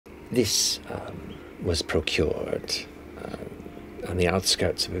This was procured on the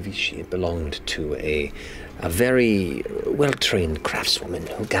outskirts of Avicii. It belonged to a very well-trained craftswoman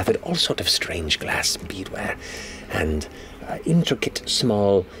who gathered all sort of strange glass beadware and intricate,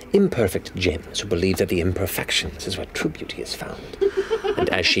 small, imperfect gems, who believed that the imperfections is where true beauty is found. And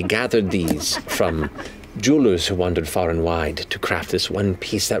as she gathered these from jewelers who wandered far and wide to craft this one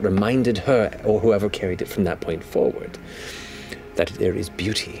piece that reminded her, or whoever carried it from that point forward, that there is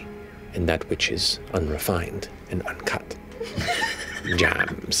beauty in that which is unrefined and uncut.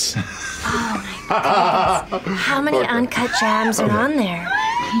 Jams. Oh my goodness. How many uncut jams are on there?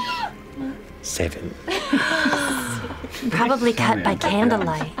 7. Probably cut by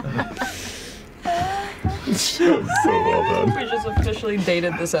candlelight. So well done. We just officially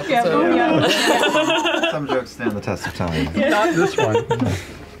dated this episode. Some jokes stand the test of time. Not this one.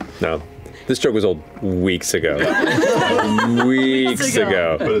 No, this joke was old weeks ago. Weeks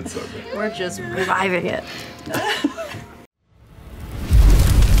ago. But it's so good. We're just reviving it.